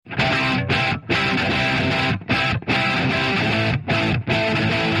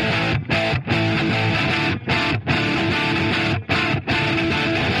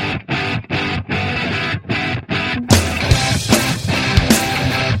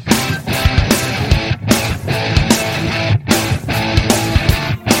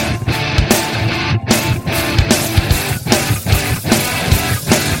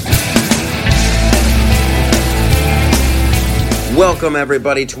Welcome,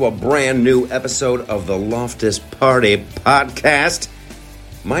 everybody, to a brand new episode of the Loftus Party Podcast.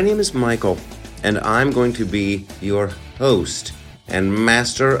 My name is Michael, and I'm going to be your host and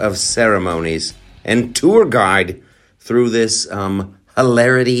master of ceremonies and tour guide through this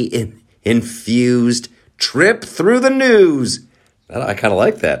hilarity-infused trip through the news. I kind of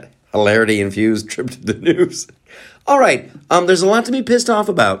like that. Hilarity-infused trip to the news. All right, there's a lot to be pissed off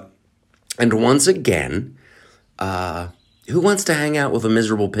about. And once again, who wants to hang out with a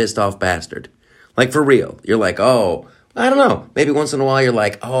miserable, pissed-off bastard? Like, for real. You're like, oh, I don't know. Maybe once in a while you're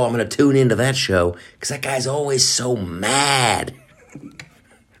like, oh, I'm going to tune into that show because that guy's always so mad.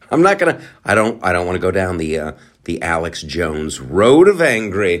 I'm not going to, I don't want to go down the Alex Jones road of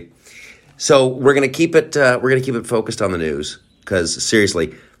angry. So we're going to keep it focused on the news because,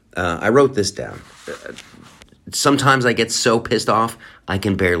 seriously, I wrote this down. Sometimes I get so pissed off, I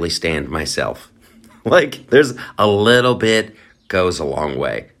can barely stand myself. Like, there's a little bit goes a long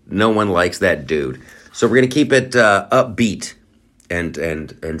way. No one likes that dude. So we're going to keep it upbeat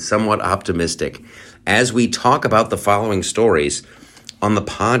and somewhat optimistic as we talk about the following stories on the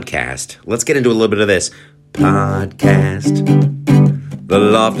podcast. Let's get into a little bit of this. Podcast. The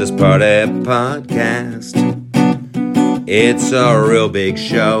Loftus Party Podcast. It's a real big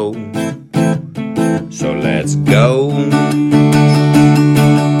show. So let's go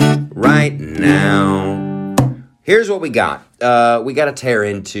right now. Here's what we got. We got to tear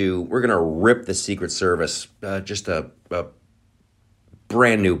into, we're going to rip the Secret Service, just a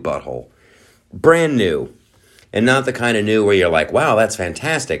brand new butthole. Brand new. And not the kind of new where you're like, wow, that's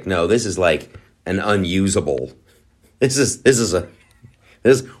fantastic. No, this is like an unusable. We're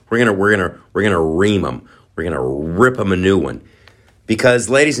going to ream them. We're going to rip them a new one. Because,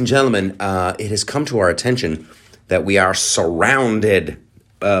 ladies and gentlemen, it has come to our attention that we are surrounded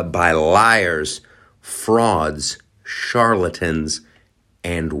by liars, frauds, charlatans,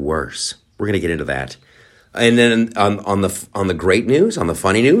 and worse. We're going to get into that. And then on the great news, on the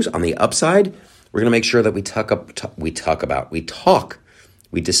funny news, on the upside, we're going to make sure that we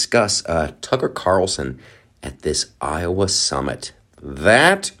discuss Tucker Carlson at this Iowa summit.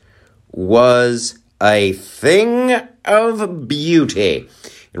 That was a thing of beauty.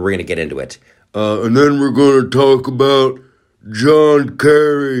 And we're going to get into it. And then we're going to talk about John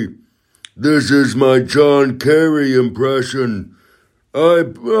Kerry. This is my John Kerry impression.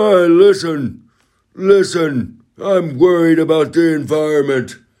 Listen, I'm worried about the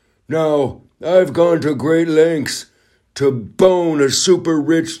environment. Now, I've gone to great lengths to bone a super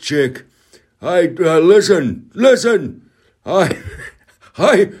rich chick. Listen. I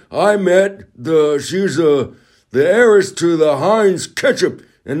met she's the heiress to the Heinz ketchup,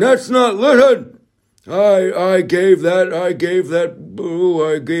 and that's not listen. I gave her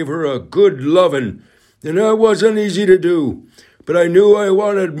a good lovin', and that wasn't easy to do. But I knew I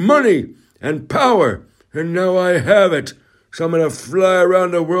wanted money and power, and now I have it. So I'm gonna fly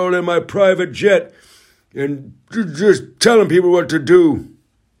around the world in my private jet and just telling people what to do.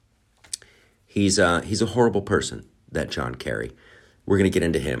 He's a horrible person, that John Kerry. We're going to get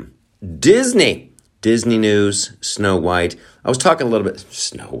into him. Disney news, Snow White. I was talking a little bit,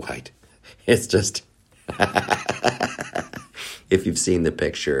 Snow White. It's just, if you've seen the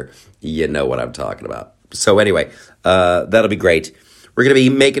picture, you know what I'm talking about. So anyway, that'll be great. We're going to be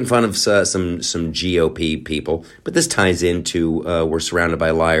making fun of some GOP people, but this ties into we're surrounded by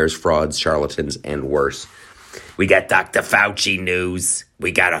liars, frauds, charlatans, and worse. We got Dr. Fauci news.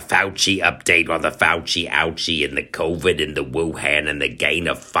 We got a Fauci update on the Fauci ouchie and the COVID and the Wuhan and the gain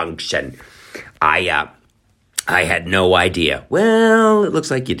of function. I had no idea. Well, it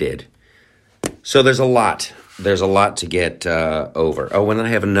looks like you did. So there's a lot. There's a lot to get over. Oh, and I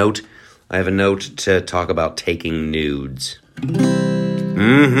have a note. I have a note to talk about taking nudes.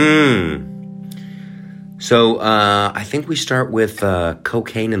 So I think we start with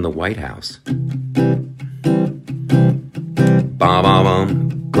cocaine in the White House.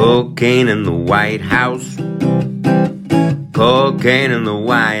 Cocaine in the White House. Cocaine in the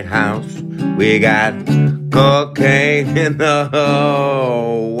White House. We got cocaine in the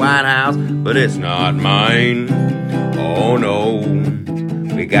White House, but it's not mine. Oh no.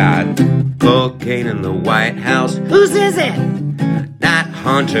 We got cocaine in the White House. Whose is it? Not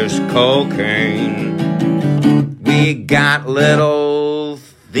Hunter's cocaine. We got little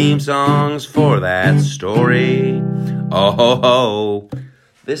theme songs for that story. Oh,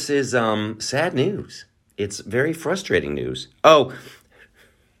 this is sad news. It's very frustrating news. Oh,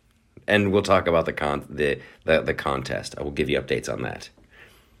 and we'll talk about the contest. I will give you updates on that.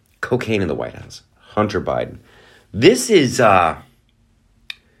 Cocaine in the White House. Hunter Biden. This is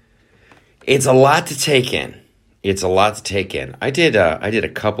it's a lot to take in. It's a lot to take in. I did a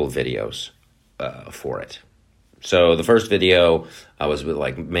couple of videos for it. So the first video I was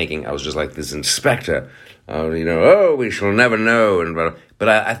just like this inspector, we shall never know. But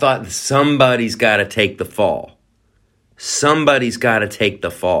I thought somebody's got to take the fall. Somebody's got to take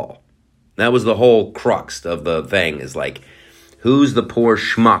the fall. That was the whole crux of the thing, is like, who's the poor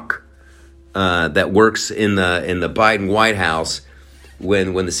schmuck that works in the Biden White House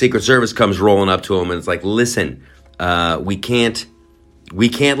when the Secret Service comes rolling up to him and it's like, listen, we can't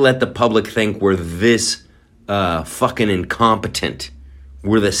let the public think we're this fucking incompetent.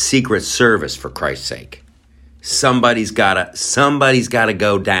 We're the Secret Service, for Christ's sake. Somebody's gotta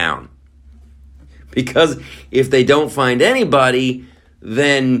go down. Because if they don't find anybody,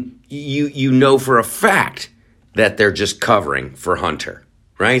 then you know for a fact that they're just covering for Hunter,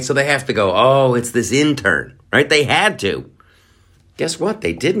 right? So they have to go, oh, it's this intern, right? They had to. Guess what?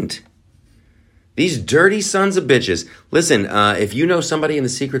 They didn't. These dirty sons of bitches. Listen, if you know somebody in the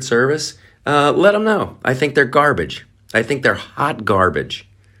Secret Service, let them know. I think they're garbage. I think they're hot garbage.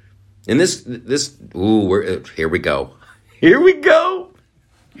 And here we go. Here we go.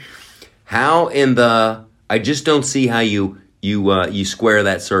 I just don't see how you square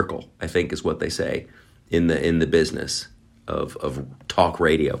that circle, I think is what they say in the business of talk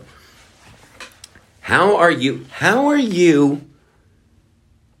radio. How are you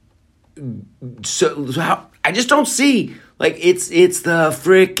I just don't see, like, it's the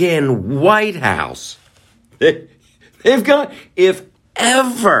freaking White House. They've got, if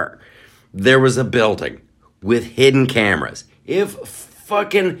ever there was a building with hidden cameras, if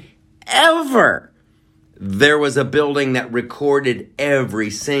fucking ever there was a building that recorded every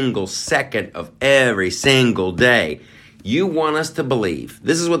single second of every single day, you want us to believe,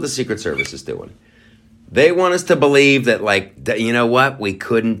 this is what the Secret Service is doing. They want us to believe that, like, you know what, we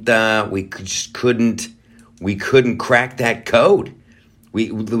couldn't crack that code.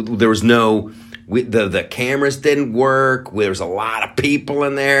 There was no, the cameras didn't work. There was a lot of people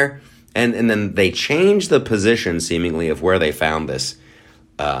in there, and then they changed the position seemingly of where they found this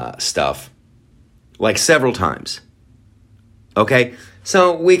stuff, like several times. Okay,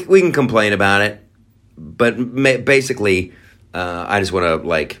 so we can complain about it, but basically, I just want to,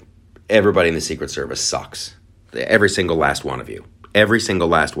 like, everybody in the Secret Service sucks. Every single last one of you. Every single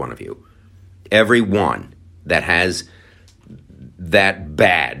last one of you. Every one that has that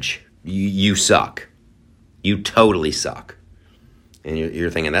badge, you suck. You totally suck. And you're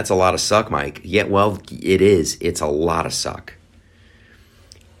thinking, that's a lot of suck, Mike. Yeah, well, it is. It's a lot of suck.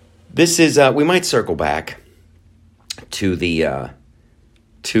 This is, we might circle back to the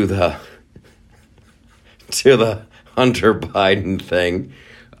Hunter Biden thing.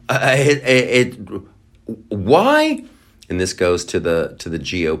 Why? And this goes to the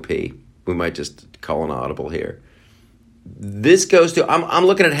GOP. We might just call an audible here. This goes to, I'm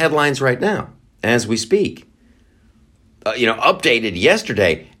looking at headlines right now as we speak. Updated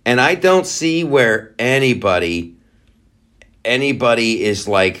yesterday, and I don't see where anybody is,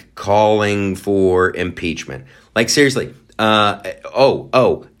 like, calling for impeachment. Like, seriously. There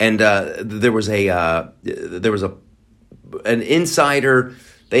was an insider.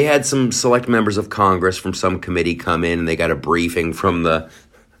 They had some select members of Congress from some committee come in, and they got a briefing from the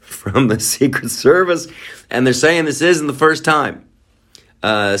Secret Service, and they're saying this isn't the first time.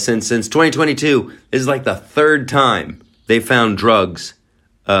 Since 2022, this is like the third time they found drugs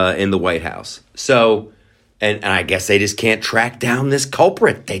in the White House. So, and I guess they just can't track down this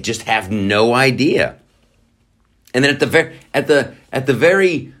culprit. They just have no idea. And then at the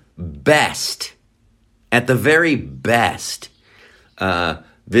very best,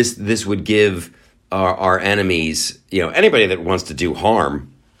 this would give our enemies, anybody that wants to do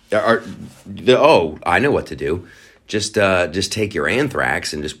harm, I know what to do. Just take your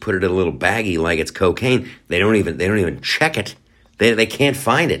anthrax and just put it in a little baggie like it's cocaine. They don't even check it. They can't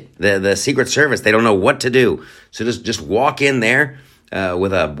find it. The Secret Service, they don't know what to do. So just walk in there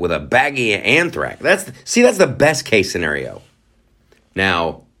with a baggie of anthrax. That's the best case scenario.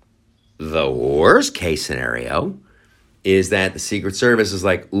 Now, the worst case scenario is that the Secret Service is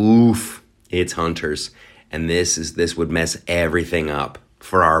like, oof, it's Hunter's, and this would mess everything up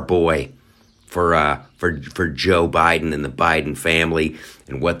for our boy, for Joe Biden and the Biden family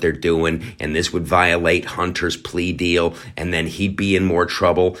and what they're doing, and this would violate Hunter's plea deal, and then he'd be in more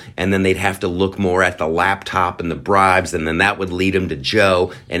trouble, and then they'd have to look more at the laptop and the bribes, and then that would lead him to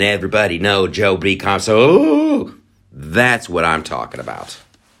Joe, and everybody know Joe become so. That's what I'm talking about.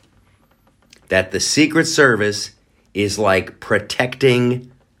 That the Secret Service is like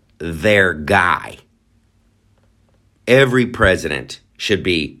protecting their guy. Every president should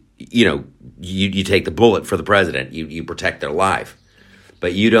be, you take the bullet for the president. You protect their life.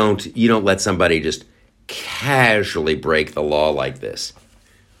 But you don't let somebody just casually break the law like this.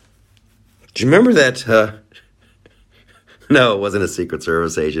 Do you remember that? No, it wasn't a Secret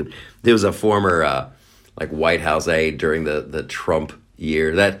Service agent. It was a former White House aide during the Trump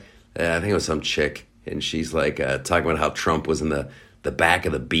year. That I think it was some chick, and she's talking about how Trump was in the back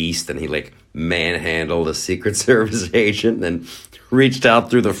of the beast, and he manhandled a Secret Service agent and reached out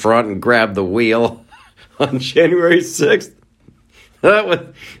through the front and grabbed the wheel on January 6th. That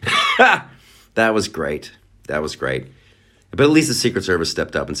was great. That was great. But at least the Secret Service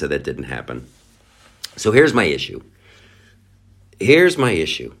stepped up and said that didn't happen. So here's my issue.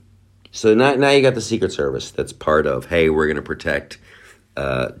 So now you got the Secret Service that's part of, hey, we're going to protect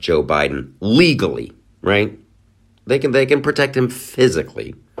Joe Biden legally, right? They can protect him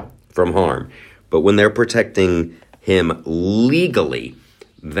physically from harm. But when they're protecting him legally,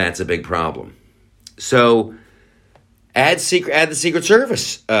 that's a big problem. So add the Secret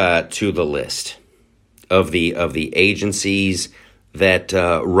Service to the list of the agencies that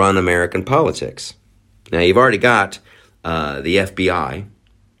run American politics. Now, you've already got the FBI,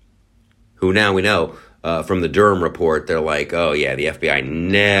 who now we know from the Durham report, they're like, oh, yeah, the FBI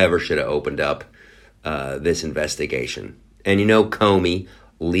never should have opened up this investigation. And Comey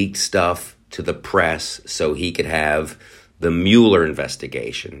leaked stuff to the press so he could have the Mueller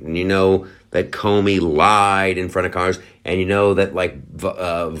investigation. And that Comey lied in front of Congress. And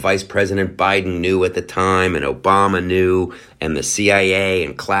that Vice President Biden knew at the time, and Obama knew, and the CIA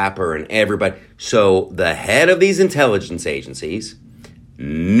and Clapper and everybody. So the head of these intelligence agencies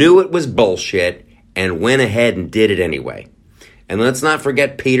knew it was bullshit and went ahead and did it anyway. And let's not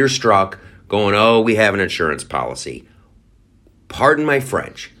forget Peter Strzok going, oh, we have an insurance policy. Pardon my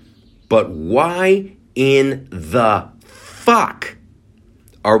French, but why in the fuck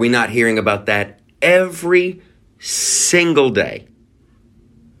are we not hearing about that every single day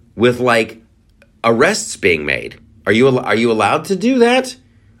with arrests being made? Are you allowed to do that?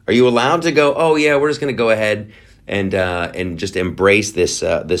 Are you allowed to go, oh yeah, we're just going to go ahead and just embrace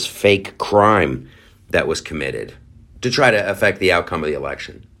this fake crime that was committed to try to affect the outcome of the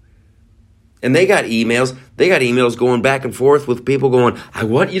election? And they got emails going back and forth with people going, I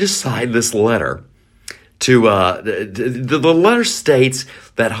want you to sign this letter. The letter states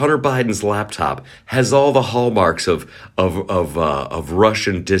that Hunter Biden's laptop has all the hallmarks of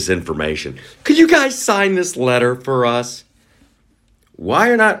Russian disinformation. Could you guys sign this letter for us?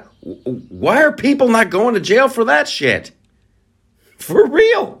 Why are people not going to jail for that shit? For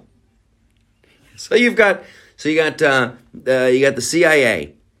real. So you got the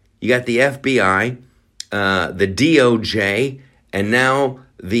CIA, you got the FBI, the DOJ, and now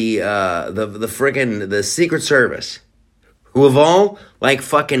the Secret Service, who have all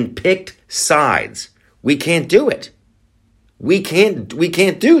fucking picked sides. We can't do it. We can't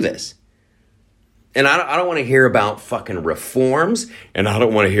do this. And I don't want to hear about fucking reforms, and I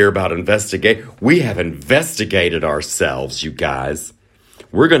don't want to hear about investigate. We have investigated ourselves, you guys.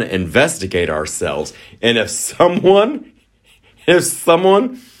 We're going to investigate ourselves. And if someone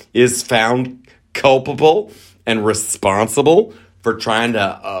is found culpable and responsible for trying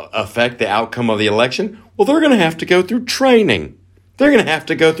to affect the outcome of the election, well, they're going to have to go through training. They're going to have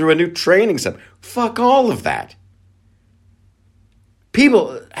to go through a new training center. Fuck all of that.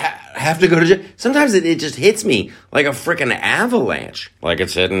 People have to go to jail. Sometimes it just hits me like a freaking avalanche. Like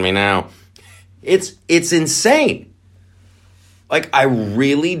it's hitting me now. It's insane. I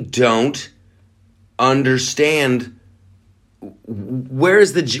really don't understand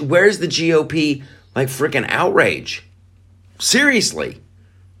where's the GOP freaking outrage. Seriously.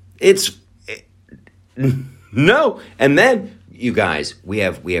 No. And then, you guys, we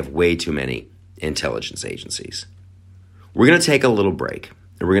have way too many intelligence agencies. We're going to take a little break,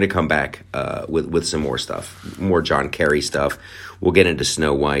 and we're going to come back with some more stuff, more John Kerry stuff. We'll get into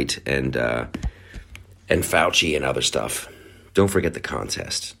Snow White and Fauci and other stuff. Don't forget the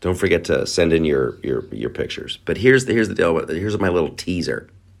contest. Don't forget to send in your pictures. But here's the deal. Here's my little teaser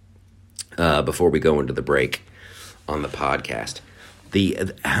before we go into the break on the podcast.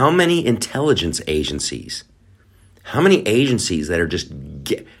 How many intelligence agencies? How many agencies that are just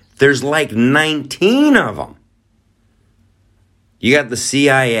there's 19 of them. You got the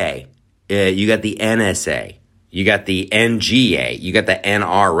CIA, you got the NSA, you got the NGA, you got the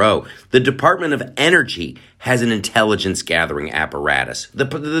NRO. The Department of Energy has an intelligence gathering apparatus.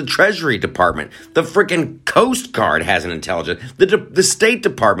 The Treasury Department, the freaking Coast Guard has an intelligence. The State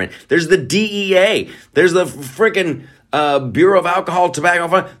Department, there's the DEA, there's the freaking Bureau of Alcohol, Tobacco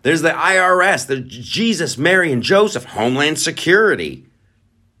Fund, there's the IRS, the Jesus, Mary, and Joseph, Homeland Security.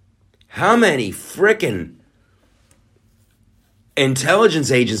 How many frickin' intelligence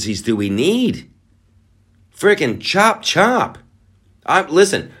agencies do we need? Frickin' chop. I've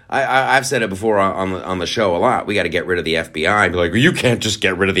said it before on the show a lot. We got to get rid of the FBI. Be like, you can't just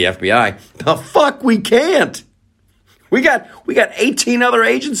get rid of the FBI. The fuck we can't. We got 18 other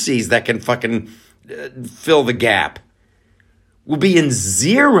agencies that can fucking fill the gap. We'll be in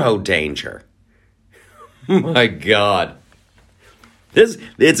zero danger. My God.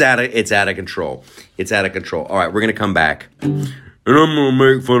 It's out of control. It's out of control. All right, we're gonna come back, and I'm gonna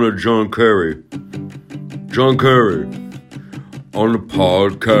make fun of John Kerry. John Kerry on the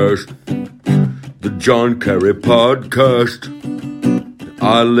podcast, the John Kerry podcast.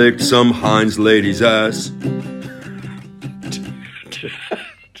 I licked some Heinz lady's ass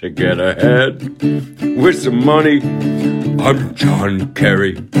to get ahead with some money. I'm John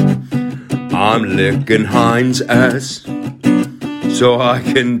Kerry. I'm licking Heinz ass so I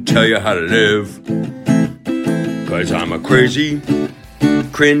can tell you how to live. 'Cause I'm a crazy,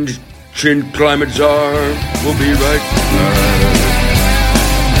 cringe, chin climate czar. We'll be right back.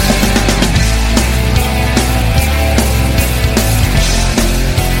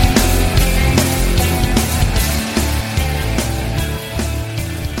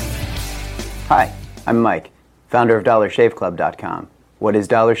 Hi, I'm Mike, founder of DollarShaveClub.com. What is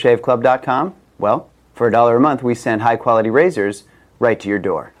DollarShaveClub.com? Well, for $1 a month, we send high-quality razors right to your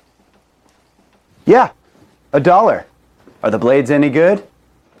door. Yeah, $1. Are the blades any good?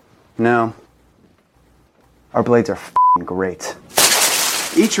 No. Our blades are f***ing great.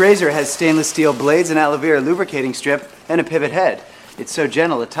 Each razor has stainless steel blades, an aloe vera lubricating strip, and a pivot head. It's so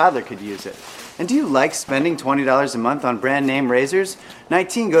gentle a toddler could use it. And do you like spending $20 a month on brand name razors?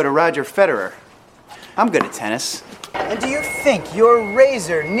 19 go to Roger Federer. I'm good at tennis. And do you think your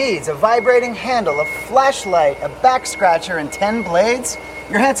razor needs a vibrating handle, a flashlight, a back scratcher, and 10 blades?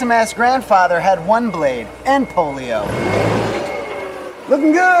 Your handsome-ass grandfather had 1 blade and polio.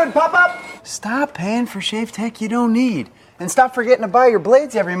 Looking good, pop up! Stop paying for shave tech you don't need. And stop forgetting to buy your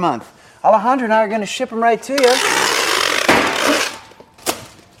blades every month. Alejandro and I are going to ship them right to you.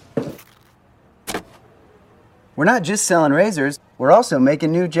 We're not just selling razors, we're also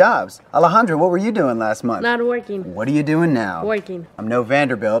making new jobs. Alejandro, what were you doing last month? Not working. What are you doing now? Working. I'm no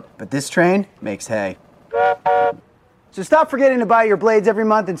Vanderbilt, but this train makes hay. So stop forgetting to buy your blades every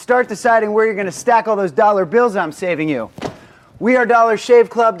month and start deciding where you're going to stack all those dollar bills I'm saving you. We are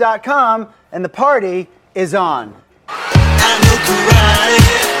DollarShaveClub.com, and the party is on. I know karate,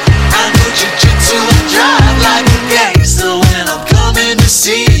 I know jiu-jitsu, I drive like a gangster when I'm coming to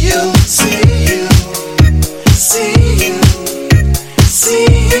see you, see you. See you, see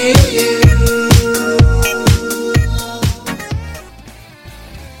you.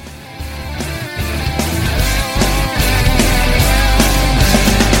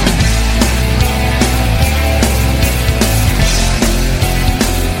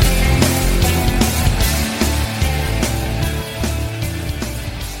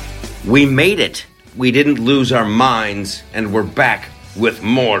 We made it. We didn't lose our minds, and we're back with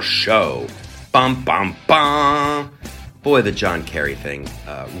more show. Bum, bum, bum. Boy, the John Kerry thing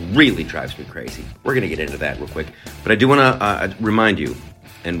really drives me crazy. We're going to get into that real quick. But I do want to remind you,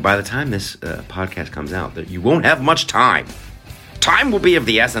 and by the time this podcast comes out, that you won't have much time. Time will be of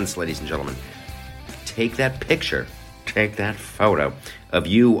the essence, ladies and gentlemen. Take that picture, take that photo of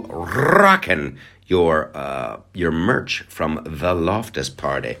you rocking your merch from the Loftus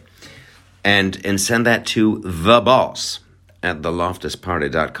Party, and send that to the boss at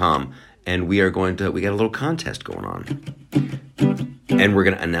theloftusparty.com. And we got a little contest going on. And we're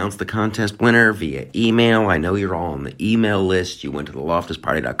going to announce the contest winner via email. I know you're all on the email list. You went to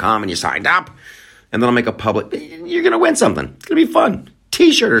theloftusparty.com and you signed up. And then I'll make a public, you're going to win something. It's going to be fun.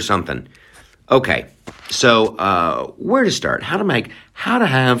 T-shirt or something. Okay. So, where to start? I'm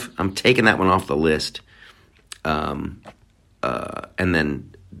taking that one off the list. And then,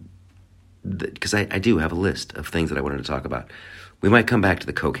 because I do have a list of things that I wanted to talk about. We might come back to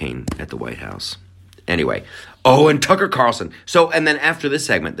the cocaine at the White House. Anyway. Oh, and Tucker Carlson. So, and then after this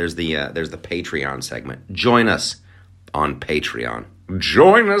segment, there's the Patreon segment. Join us on Patreon.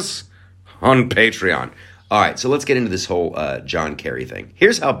 Join us on Patreon. All right, so let's get into this whole John Kerry thing.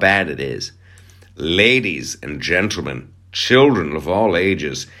 Here's how bad it is. Ladies and gentlemen, children of all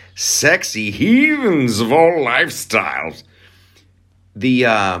ages, sexy heathens of all lifestyles.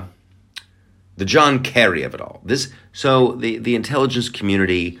 The John Kerry of it all. The intelligence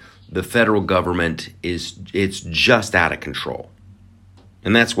community, the federal government it's just out of control.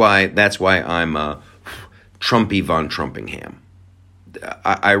 And that's why I'm Trumpy von Trumpingham.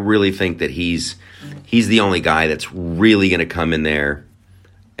 I really think that he's the only guy that's really going to come in there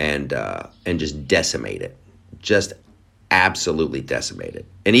and just decimate it. Just absolutely decimate it.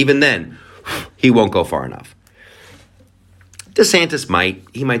 And even then, he won't go far enough. DeSantis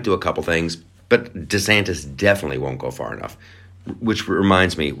might do a couple things, but DeSantis definitely won't go far enough. Which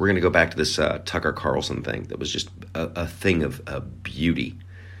reminds me, we're going to go back to this Tucker Carlson thing that was just a thing of beauty.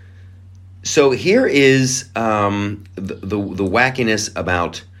 So here is the wackiness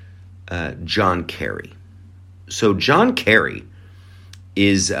about John Kerry. So John Kerry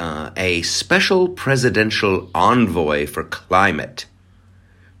is a special presidential envoy for climate.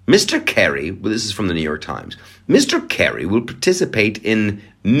 Mr. Kerry, well, this is from the New York Times, Mr. Kerry will participate in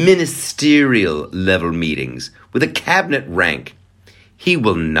ministerial level meetings with a cabinet rank. He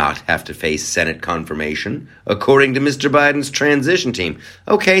will not have to face Senate confirmation, according to Mr. Biden's transition team.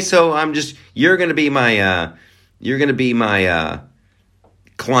 Okay, so you're going to be my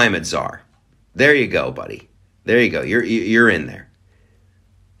climate czar. There you go, buddy. There you go. You're in there.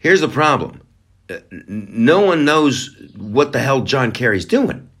 Here's the problem. No one knows what the hell John Kerry's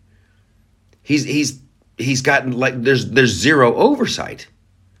doing. He's gotten there's zero oversight.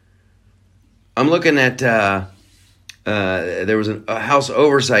 I'm looking at there was a House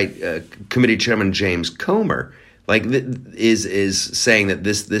Oversight Committee Chairman James Comer is saying that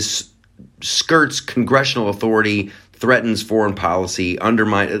this skirts congressional authority, threatens foreign policy,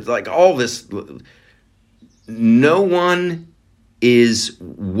 undermines all this. No one is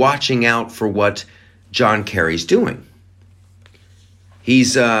watching out for what John Kerry's doing.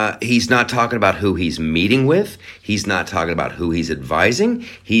 He's not talking about who he's meeting with. He's not talking about who he's advising.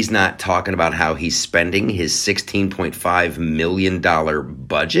 He's not talking about how he's spending his $16.5 million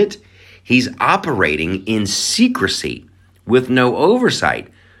budget. He's operating in secrecy with no oversight.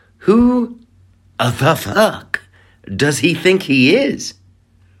 Who the fuck does he think he is?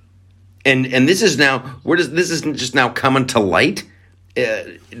 And this is now, this isn't just now coming to light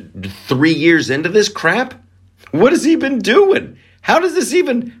 3 years into this crap? What has he been doing? How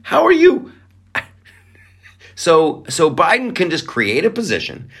are you? So Biden can just create a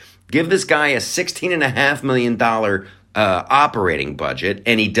position, give this guy a $16.5 million operating budget,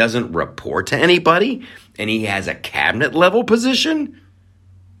 and he doesn't report to anybody, and he has a cabinet level position,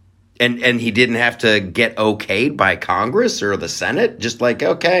 and he didn't have to get okayed by Congress or the Senate, just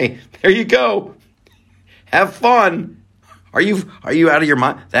okay, there you go. Have fun. Are you out of your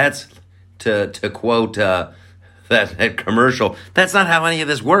mind? That's to quote that commercial. That's not how any of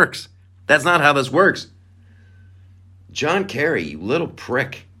this works. That's not how this works. John Kerry, you little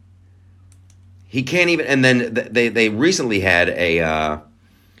prick. He can't even. And then they recently had a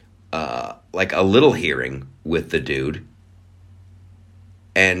little hearing with the dude,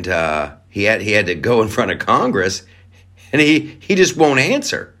 and he had to go in front of Congress, and he just won't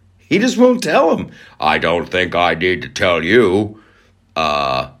answer. He just won't tell him. I don't think I need to tell you.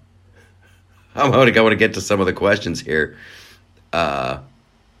 I want to get to some of the questions here. Yeah,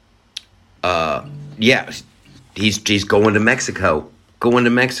 he's going to Mexico.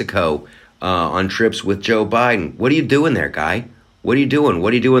 On trips with Joe Biden. What are you doing there, guy? What are you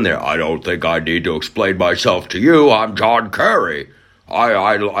doing there? I don't think I need to explain myself to you. I'm John Kerry.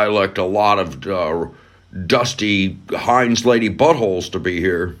 I elect a lot of dusty Heinz lady buttholes to be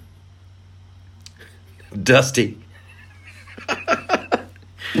here. Dusty.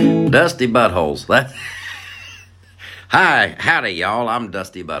 Dusty buttholes. Hi, howdy, y'all. I'm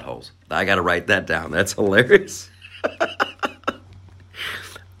Dusty Buttholes. I got to write that down. That's hilarious.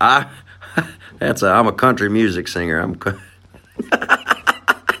 I'm a country music singer.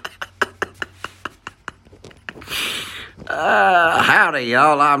 Howdy,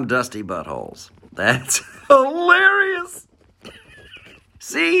 y'all. I'm Dusty Buttholes. That's hilarious.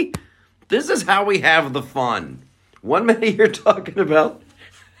 See, this is how we have the fun. 1 minute you're talking about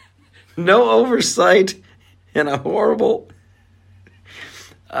no oversight and a horrible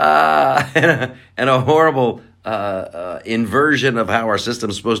inversion of how our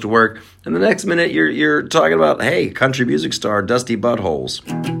system's supposed to work, and the next minute you're talking about, hey, country music star Dusty Buttholes.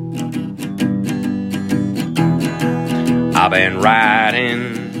 I've been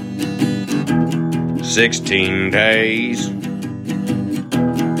riding 16 days.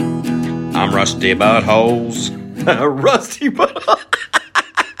 I'm Rusty Buttholes. Rusty Buttholes.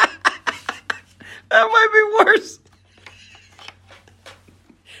 That might be worse.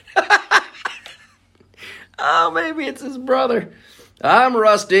 Oh, maybe it's his brother. I'm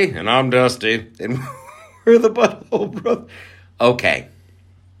Rusty, and I'm Dusty, and we're the Butthole Brother. Okay,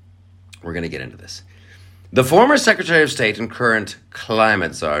 we're going to get into this. The former Secretary of State and current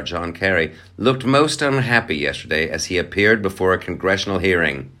climate czar, John Kerry, looked most unhappy yesterday as he appeared before a congressional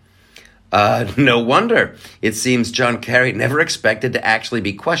hearing. No wonder. It seems John Kerry never expected to actually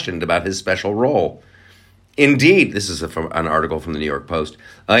be questioned about his special role. Indeed, this is from an article from the New York Post.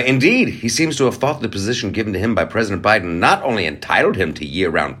 Indeed, he seems to have thought the position given to him by President Biden not only entitled him to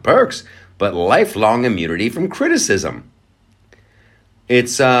year-round perks, but lifelong immunity from criticism.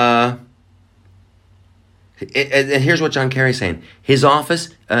 It's, and here's what John Kerry's saying. His office,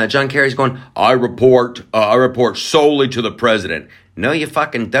 John Kerry's going, I report solely to the president. No, you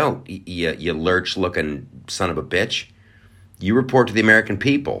fucking don't, you lurch-looking son of a bitch. You report to the American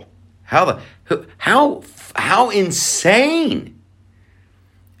people. How insane!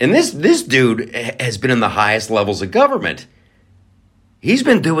 And this dude has been in the highest levels of government. He's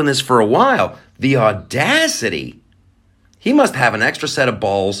been doing this for a while. The audacity. He must have an extra set of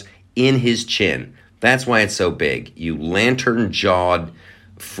balls in his chin. That's why it's so big. You lantern-jawed,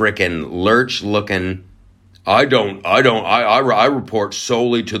 frickin' lurch-looking. I report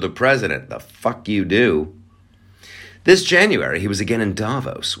solely to the president. The fuck you do. This January, he was again in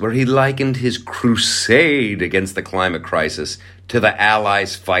Davos, where he likened his crusade against the climate crisis to the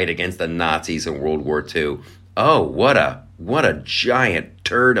Allies' fight against the Nazis in World War II. Oh, what a giant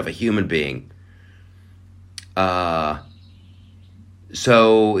turd of a human being.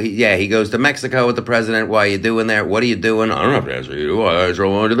 So, he goes to Mexico with the president. Why are you doing there? What are you doing? I don't have to answer you. I answer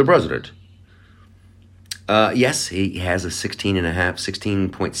only to the president. Yes, he has a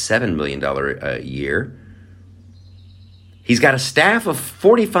 $16.7 million a year. He's got a staff of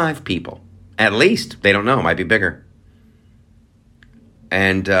 45 people. At least. They don't know. It might be bigger.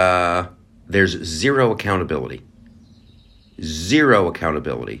 And there's zero accountability. Zero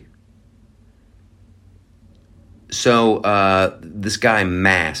accountability. So this guy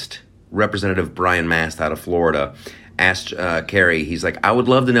Mast, Representative Brian Mast out of Florida, asked Kerry, he's like, I would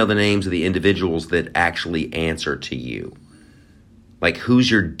love to know the names of the individuals that actually answer to you. Like,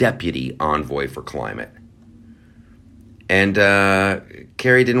 who's your deputy envoy for climate? And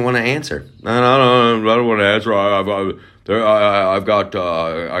Kerry didn't want to answer. I don't want to answer. I've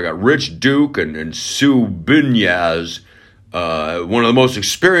got Rich Duke and Sue Binyaz, one of the most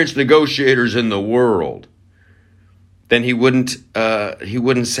experienced negotiators in the world. Then he wouldn't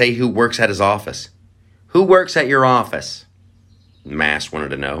say who works at his office. Who works at your office? Mast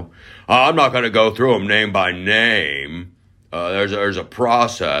wanted to know. I'm not going to go through them name by name. There's a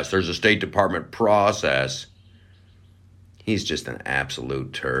process. There's a State Department process. He's just an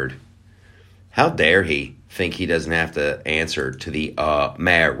absolute turd. How dare he think he doesn't have to answer to the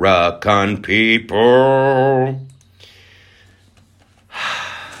American people?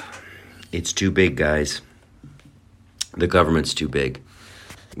 It's too big, guys. The government's too big.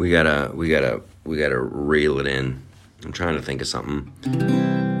 We gotta reel it in. I'm trying to think of something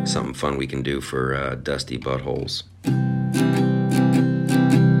fun we can do for dusty buttholes.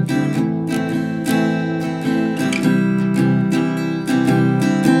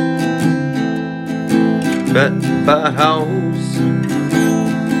 Buttholes,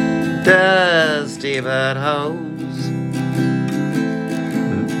 dusty buttholes.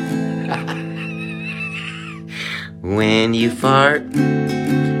 When you fart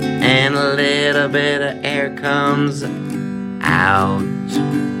and a little bit of air comes out.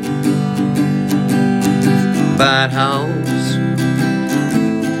 Buttholes,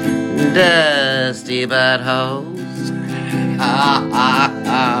 dusty buttholes.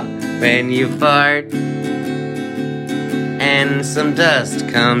 When you fart and some dust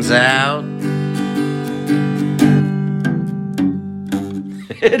comes out.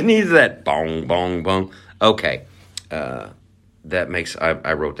 It needs that bong, bong, bong. Okay. That makes,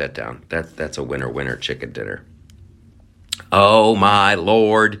 I wrote that down. That's a winner chicken dinner. Oh my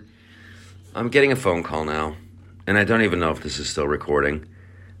Lord. I'm getting a phone call now. And I don't even know if this is still recording.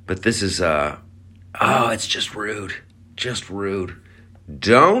 But this is, it's just rude. Just rude.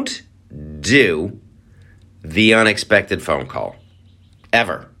 Don't do the unexpected phone call.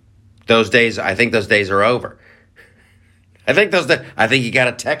 Ever. I think those days are over. I think you got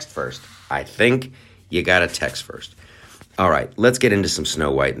to text first. All right, let's get into some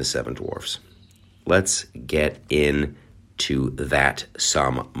Snow White and the Seven Dwarfs. Let's get into that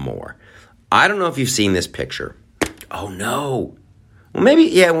some more. I don't know if you've seen this picture. Oh no. Maybe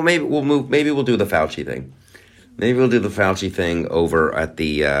we'll do the Fauci thing. Maybe we'll do the Fauci thing over at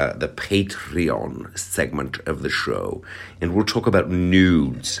the Patreon segment of the show, and we'll talk about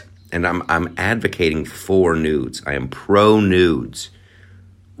nudes. And I'm advocating for nudes. I am pro nudes,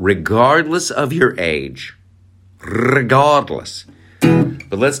 regardless of your age, regardless.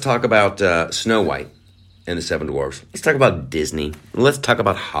 But let's talk about Snow White and the Seven Dwarfs. Let's talk about Disney. Let's talk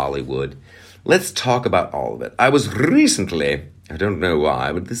about Hollywood. Let's talk about all of it. I was recently I don't know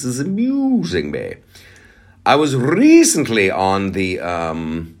why, but this is amusing me. I was recently on the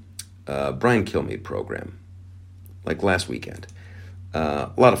Brian Kilmeade program, like last weekend.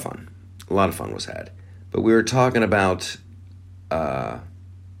 A lot of fun. A lot of fun was had. But we were talking about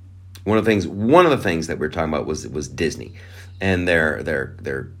one of the things that we were talking about was Disney, and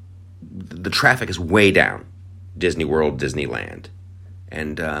the traffic is way down. Disney World, Disneyland,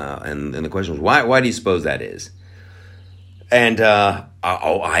 and the question was why do you suppose that is? And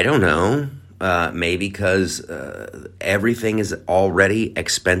I don't know. Maybe because everything is already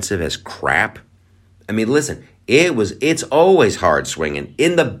expensive as crap. I mean, listen, it's always hard swinging.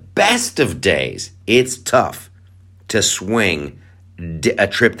 In the best of days, it's tough to swing a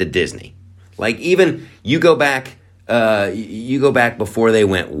trip to Disney. Like even you go back before they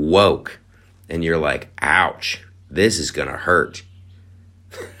went woke, and you're like, ouch, this is gonna hurt.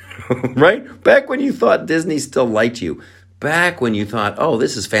 Right? Back when you thought Disney still liked you. Back when you thought, oh,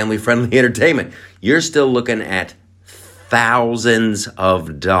 this is family-friendly entertainment, you're still looking at thousands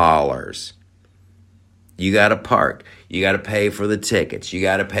of dollars. You got to park. You got to pay for the tickets. You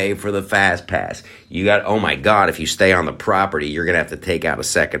got to pay for the fast pass. Oh my God, if you stay on the property, you're going to have to take out a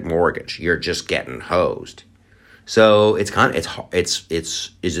second mortgage. You're just getting hosed. So are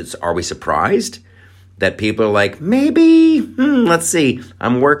we surprised that people are like, maybe, let's see,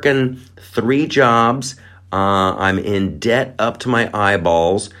 I'm working 3 jobs. I'm in debt up to my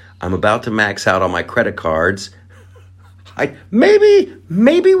eyeballs. I'm about to max out on my credit cards. Maybe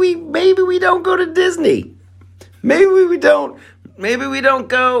we don't go to Disney. Maybe we don't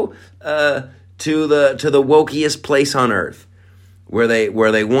go to the wokiest place on earth, where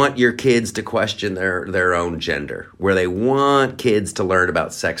they want your kids to question their own gender, where they want kids to learn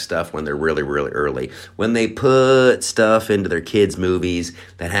about sex stuff when they're really, really early, when they put stuff into their kids' movies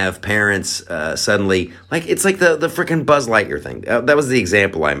that have parents suddenly, like it's like the freaking Buzz Lightyear thing. That was the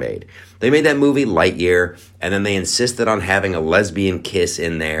example I made. They made that movie Lightyear, and then they insisted on having a lesbian kiss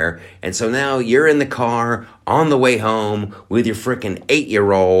in there, and so now you're in the car on the way home with your freaking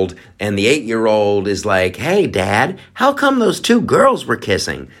 8-year-old, and the 8-year-old is like, hey, Dad, how come those 2 girls were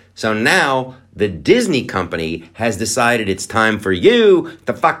kissing? So now the Disney company has decided it's time for you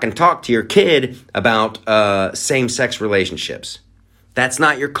to fucking talk to your kid about same-sex relationships. That's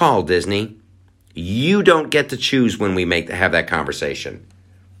not your call, Disney. You don't get to choose when we have that conversation.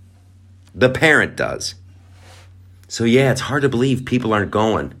 The parent does. So yeah, it's hard to believe people aren't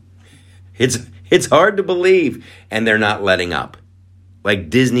going. It's hard to believe, and they're not letting up. Like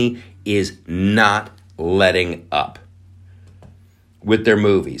Disney is not letting up with their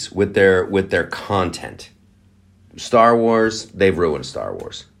movies, with their content. Star Wars, they've ruined Star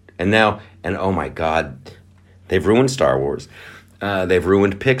Wars. And oh my God, they've ruined Star Wars. They've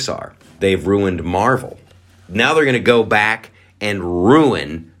ruined Pixar. They've ruined Marvel. Now they're going to go back and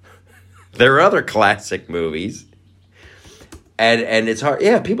ruin their other classic movies. And it's hard.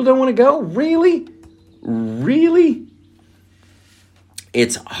 Yeah, people don't want to go. Really? Really?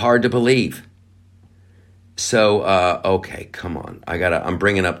 It's hard to believe. So, okay, come on. I'm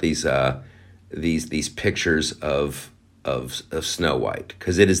bringing up these pictures of Snow White,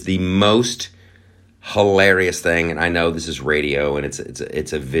 because it is the most hilarious thing. And I know this is radio and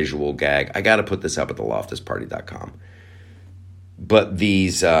it's a visual gag. I got to put this up at theloftusparty.com. But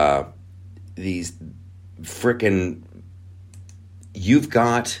these frickin', you've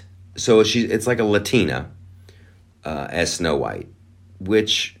got, so it's like a Latina as Snow White,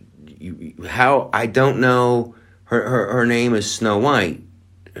 which I don't know, her name is Snow White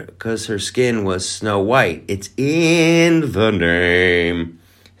because her skin was Snow White. It's in the name.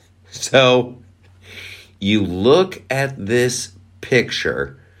 So you look at this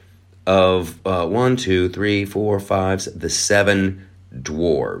picture of 1, 2, 3, 4, 5, the 7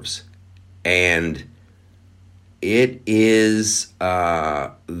 dwarves, and it is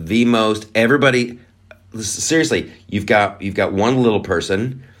the most, everybody, seriously, you've got one little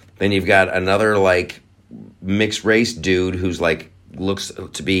person, then you've got another like mixed race dude who's like looks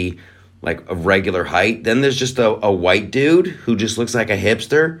to be like a regular height. Then there's just a white dude who just looks like a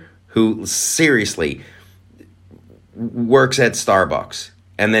hipster who seriously works at Starbucks.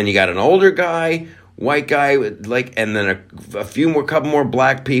 And then you got an older guy, white guy, like, and then a couple more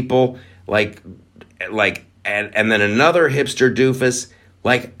black people, like, and then another hipster doofus.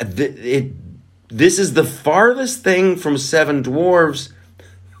 Like, this is the farthest thing from 7 dwarves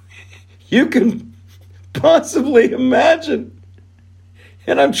you can possibly imagine.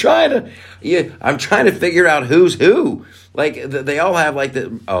 And I'm trying to figure out who's who. Like, they all have like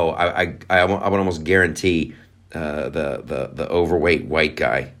I would almost guarantee the overweight white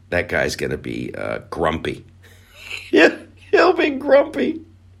guy, that guy's gonna be grumpy. Yeah, He'll be grumpy.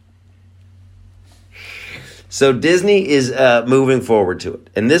 So Disney is moving forward to it.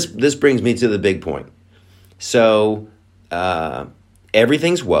 And this brings me to the big point. So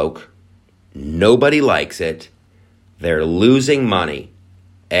everything's woke. Nobody likes it. They're losing money.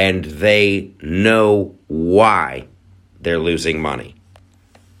 And they know why they're losing money.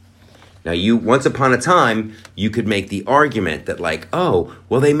 Now, once upon a time, you could make the argument that like, oh,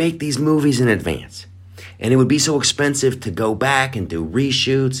 well, they make these movies in advance. And it would be so expensive to go back and do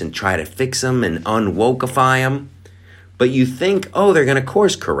reshoots and try to fix them and unwokeify them. But you think, oh, they're going to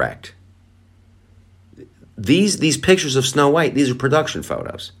course correct. These pictures of Snow White, these are production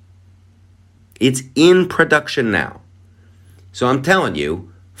photos. It's in production now. So I'm telling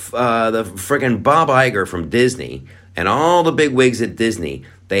you, the friggin' Bob Iger from Disney and all the big wigs at Disney,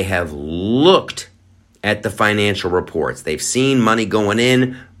 they have looked at the financial reports. They've seen money going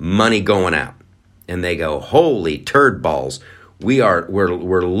in, money going out. And they go, holy turd balls, we're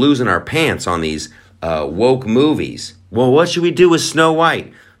losing our pants on these woke movies. Well, what should we do with Snow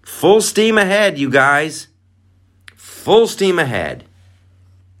White? Full steam ahead, you guys. Full steam ahead.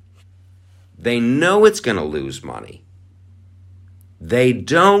 They know it's going to lose money. They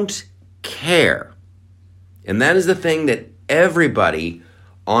don't care. And that is the thing that everybody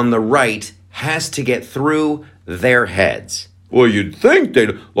on the right has to get through their heads. Well, you'd think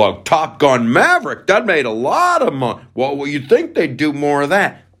they'd, like Top Gun Maverick, that made a lot of money. Well, you'd think they'd do more of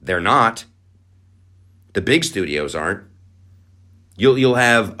that. They're not. The big studios aren't. You'll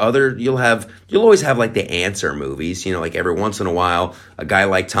always have like the answer movies, you know, like every once in a while, a guy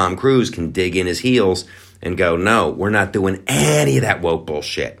like Tom Cruise can dig in his heels and go, no, we're not doing any of that woke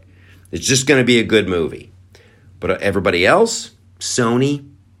bullshit. It's just going to be a good movie. But everybody else, Sony,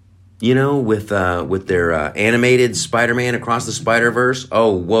 you know, with their animated Spider-Man Across the Spider-Verse,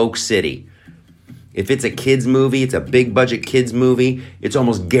 oh, woke city. If it's a kids movie, it's a big budget kids movie, it's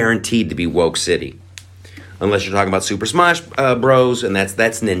almost guaranteed to be woke city. Unless you're talking about Super Smash Bros, and that's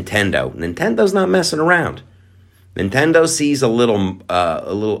Nintendo. Nintendo's not messing around. Nintendo sees a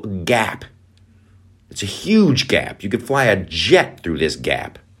little gap. It's a huge gap. You could fly a jet through this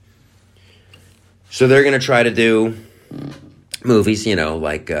gap. So they're going to try to do movies, you know,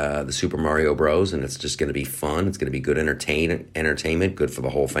 like the Super Mario Bros, and it's just going to be fun. It's going to be good entertainment, good for the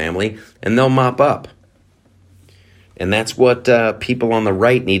whole family, and they'll mop up. And that's what people on the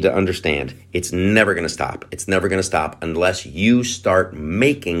right need to understand. It's never going to stop. It's never going to stop unless you start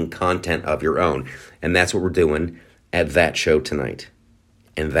making content of your own. And that's what we're doing at That Show Tonight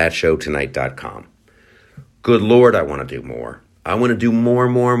and thatshowtonight.com. Good Lord, I want to do more. I want to do more.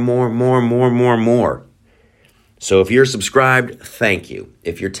 So if you're subscribed, thank you.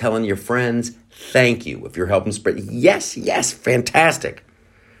 If you're telling your friends, thank you. If you're helping spread, yes, fantastic.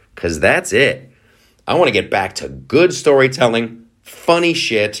 Because that's it. I want to get back to good storytelling, funny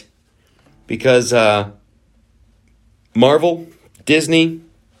shit, because Marvel, Disney,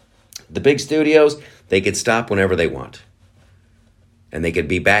 the big studios, they could stop whenever they want. And they could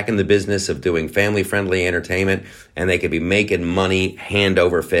be back in the business of doing family-friendly entertainment, and they could be making money hand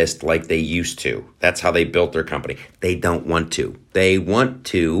over fist like they used to. That's how they built their company. They don't want to. They want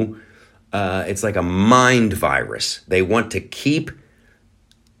to, it's like a mind virus. They want to keep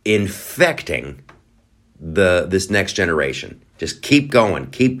infecting this next generation. Just keep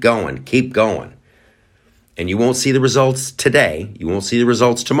going. And you won't see the results today. You won't see the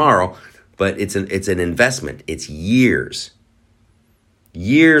results tomorrow, but it's an investment. It's years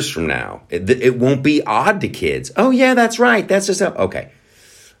from now. It won't be odd to kids. Oh yeah, that's right. That's just how. Okay.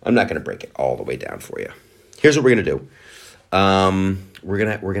 I'm not going to break it all the way down for you. Here's what we're going to do. We're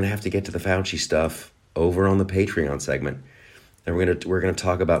going to have to get to the Fauci stuff over on the Patreon segment. And we're going to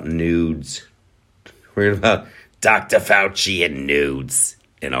talk about nudes. We're about Dr. Fauci and nudes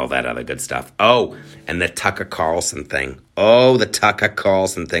and all that other good stuff. Oh, and the Tucker Carlson thing. Oh, the Tucker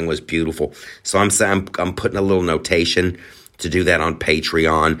Carlson thing was beautiful. So I'm putting a little notation to do that on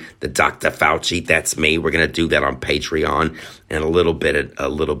Patreon. The Dr. Fauci, that's me. We're going to do that on Patreon, and a little bit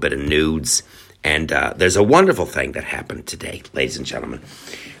of nudes. And there's a wonderful thing that happened today, ladies and gentlemen.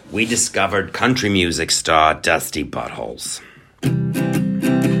 We discovered country music star Dusty Buttholes.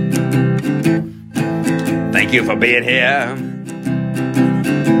 Thank you for being here,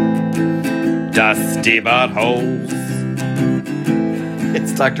 Dusty Buttholes.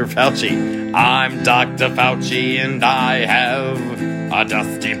 It's Dr. Fauci. I'm Dr. Fauci, and I have a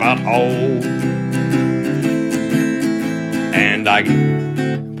dusty butthole. And I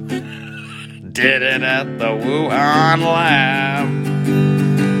did it at the Wuhan lab.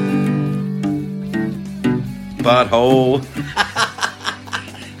 Butthole.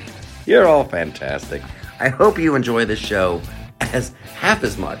 You're all fantastic. I hope you enjoy this show as half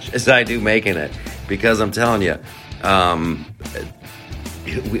as much as I do making it, because I'm telling you,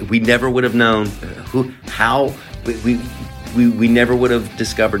 we never would have known we never would have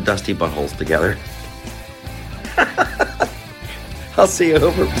discovered Dusty Buttholes together. I'll see you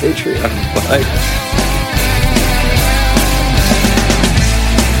over Patreon. Bye.